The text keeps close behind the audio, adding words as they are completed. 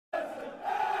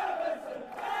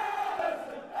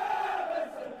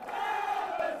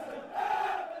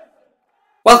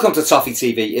Welcome to Toffee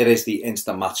TV. It is the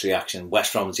instant match reaction.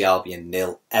 West Bromwich Albion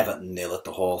 0, Everton 0 at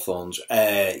the Hawthorns.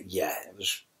 Yeah, it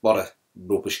was what a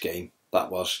rubbish game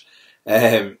that was.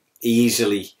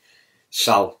 Easily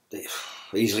Sam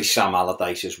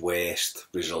Allardyce's worst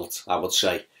result, I would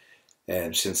say,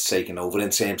 since taking over in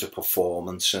terms of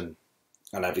performance and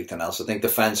everything else. I think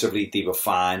defensively they were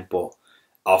fine, but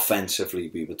offensively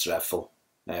we were dreadful.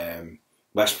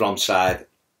 West Brom side,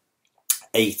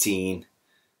 18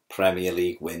 Premier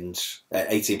League wins,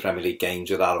 18 Premier League games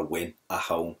without a win at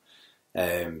home.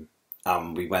 And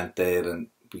we went there and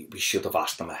we should have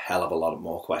asked them a hell of a lot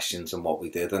more questions than what we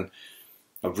did. And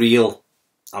I was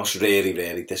really,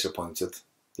 really disappointed.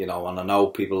 You know, and I know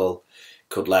people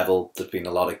could level, there's been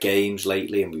a lot of games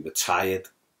lately and we were tired,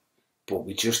 but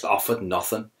we just offered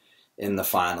nothing in the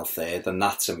final third. And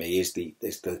that to me is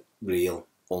the real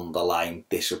underlying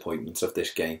disappointment of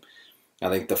this game. I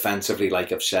think defensively,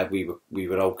 like I've said, we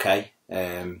were okay.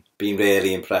 Been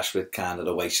really impressed with kind of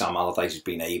the way Sam Allardyce has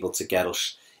been able to get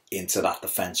us into that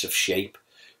defensive shape.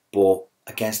 But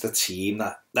against a team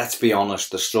that, let's be honest,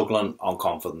 they're struggling on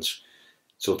confidence.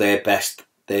 So their best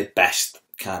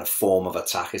kind of form of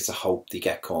attack is to hope they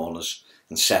get corners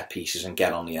and set pieces and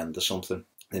get on the end of something.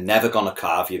 They're never going to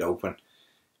carve you open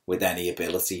with any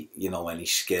ability, you know, any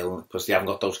skill, because they haven't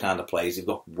got those kind of players. They've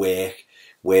got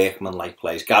workman-like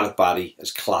players. Gareth Barry,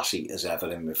 as classy as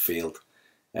ever in midfield,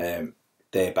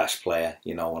 their best player,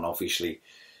 you know, and obviously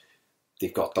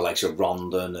they've got the likes of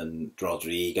Rondon and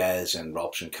Rodriguez and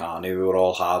Robson Kanu, who are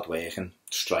all hard-working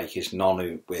strikers,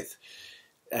 none with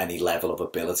any level of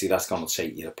ability that's going to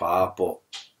take you apart. But,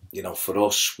 you know, for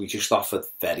us, we just offered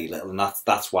very little, and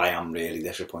that's why I'm really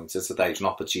disappointed today. It's an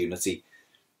opportunity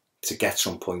to get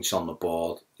some points on the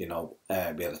board. You know,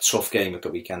 we had a tough game at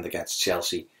the weekend against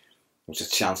Chelsea. It was a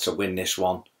chance to win this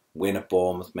one, win at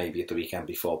Bournemouth maybe at the weekend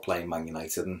before playing Man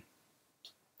United, and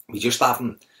we just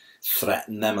haven't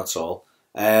threatened them at all.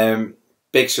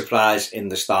 Big surprise in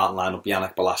the starting lineup,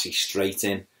 Yannick Bolasie straight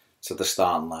in to the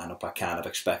starting lineup. I kind of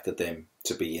expected him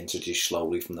to be introduced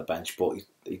slowly from the bench, but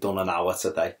he done an hour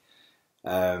today.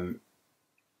 Ashley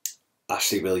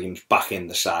Williams back in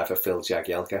the side for Phil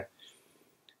Jagielka.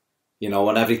 You know,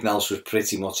 and everything else was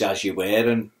pretty much as you were.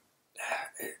 And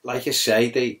like I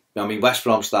say, West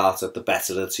Brom started the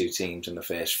better of the two teams in the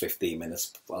first 15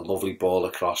 minutes. A lovely ball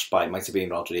across by, it might have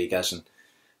been Rodriguez, and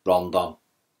Rondon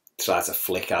tried to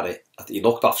flick at it. He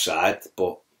looked offside,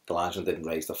 but the linesman didn't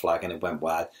raise the flag and it went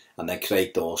wide. And then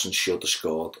Craig Dawson should have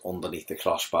scored underneath the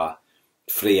crossbar.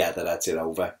 Free header, heads it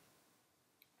over.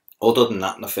 Other than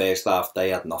that, in the first half, they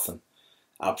had nothing.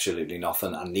 Absolutely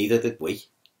nothing. And neither did we.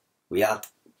 We had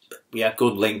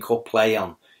good link-up play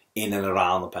in and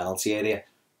around the penalty area,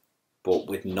 but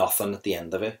with nothing at the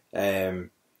end of it.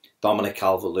 Dominic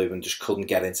Calvert-Lewin just couldn't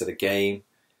get into the game.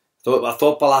 I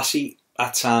thought Bolasie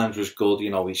at times was good.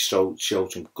 You know, he showed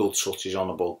some good touches on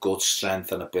the ball, good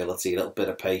strength and ability, a little bit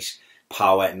of pace,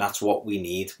 power, and that's what we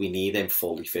need. We need him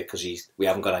fully fit because we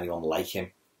haven't got anyone like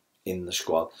him in the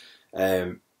squad.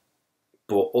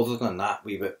 But other than that,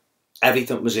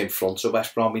 everything was in front of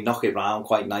West Brom. We knocked it round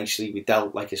quite nicely. We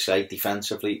dealt, like I say,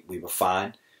 defensively, we were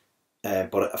fine.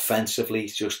 But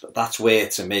offensively, that's where,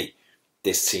 to me,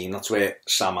 this team, that's where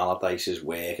Sam Allardyce's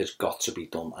work has got to be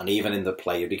done. And even in the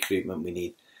player recruitment, we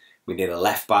need a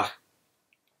left back,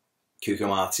 Cuco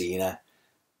Martina,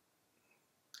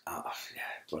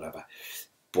 whatever.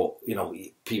 But, you know,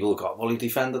 people got, well, he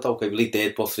defended okay. Well, he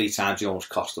did, but 3 times he almost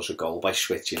cost us a goal by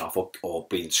switching off or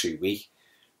being too weak.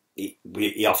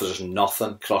 He offers us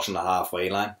nothing crossing the halfway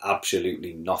line,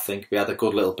 absolutely nothing. We had a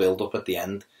good little build-up at the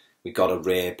end. We got a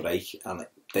rare break, and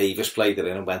Davis played it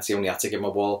in and went. He only had to give him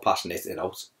a wall pass and hit it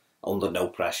out under no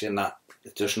pressure, and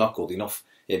it's just not good enough.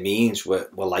 It means we're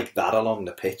like that along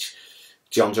the pitch.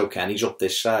 John Joe Kenny's up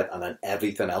this side, and then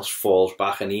everything else falls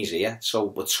back, and he's here. So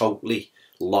we're totally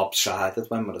lopsided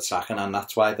when we're attacking, and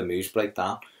that's why the moves break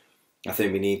down. I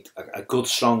think we need a good,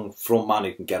 strong front man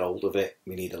who can get hold of it.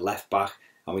 We need a left back.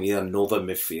 And we need another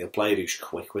midfield player who's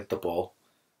quick with the ball.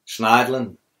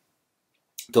 Schneiderlin,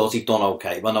 thought he'd done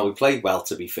okay. Well, no, he played well,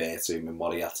 to be fair to him, and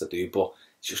what he had to do, but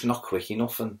he's just not quick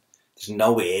enough, and there's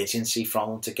no urgency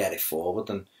from him to get it forward.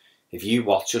 And if you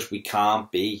watch us, we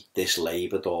can't be this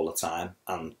laboured all the time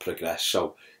and progress.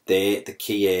 So the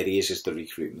key areas is the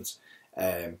recruitment.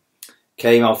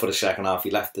 Came out for the second half, he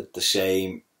left it the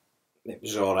same. It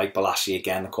was all right. Bolasie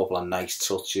again, a couple of nice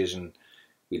touches, and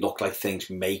we looked like things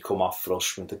may come off for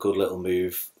us. With a good little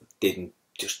move, didn't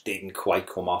quite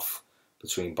come off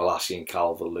between Bolasie and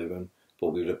Calvert-Lewin,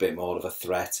 but we were a bit more of a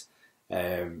threat.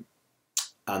 And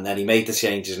then he made the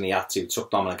changes and he had to.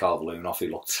 Took Dominic Calvert-Lewin off, he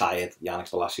looked tired. Yannick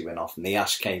Bolasie went off.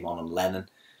 Nias came on and Lennon.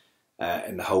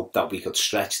 in the hope that we could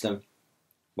stretch them.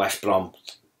 West Brom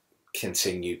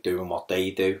continued doing what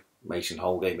they do. Mason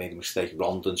Holgate made a mistake.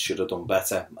 Rondon should have done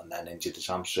better and then injured his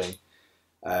hamstring.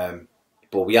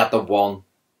 But we had the one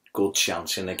good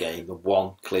chance in the game, the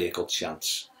one clear good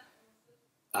chance.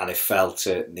 And it fell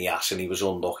to Niasse, and he was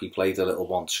unlucky. He played a little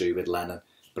 1-2 with Lennon.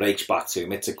 Breaks back to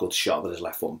him, hits a good shot with his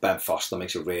left foot. And Ben Foster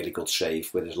makes a really good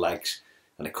save with his legs.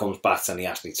 And it comes back to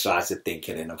Niasse, and he tries to dink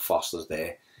it in, and Foster's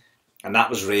there. And that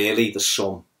was really the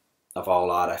sum of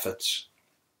all our efforts.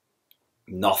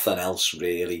 Nothing else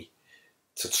really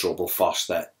to trouble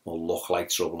Foster or look like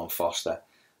trouble on Foster.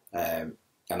 And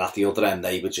at the other end,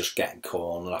 they were just getting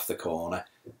corner after corner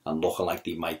and looking like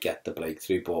they might get the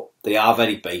breakthrough. But they are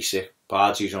very basic.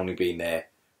 Pardew's only been there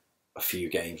a few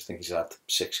games. I think he's had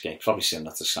 6 games. Probably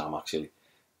similar to Sam, actually.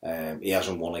 He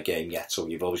hasn't won a game yet, so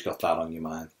you've always got that on your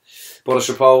mind. But I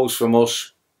suppose from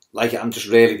us, like, I'm just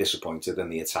really disappointed in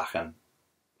the attacking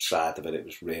side of it. It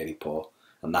was really poor,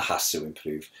 and that has to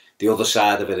improve. The other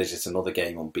side of it is it's another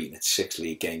game unbeaten. It's 6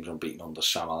 league games unbeaten under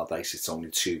Sam Allardyce. It's only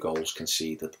 2 goals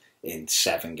conceded in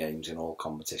 7 games in all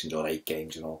competitions, or 8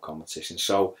 games in all competitions.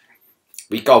 So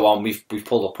we go on. We've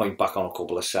pulled a point back on a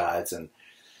couple of sides and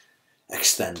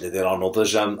extended it on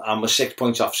others. And we're 6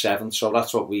 points off 7. So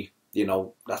that's what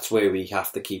that's where we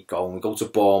have to keep going. We go to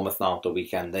Bournemouth now at the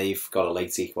weekend. They've got a late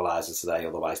equaliser today.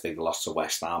 Otherwise they've lost to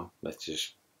West Ham, which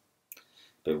is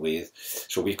a bit weird.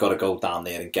 So we've got to go down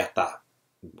there and get that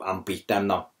and beat them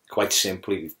now. Quite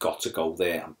simply, we've got to go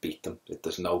there and beat them.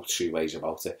 There's no 2 ways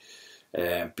about it.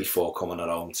 Before coming at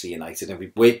home to United. And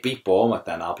if we beat Bournemouth,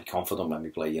 then I'll be confident when we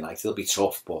play United. It'll be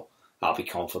tough, but I'll be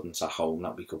confident at home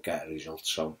that we could get a result.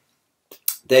 So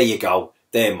there you go.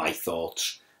 They're my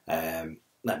thoughts.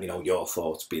 Let me know your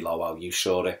thoughts below, how you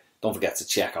saw it. Don't forget to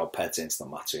check out Ped's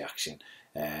instant match reaction.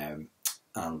 And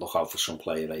look out for some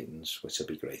player ratings, which would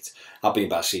be great. I'll be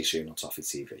back. See you soon on Toffee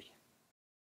TV.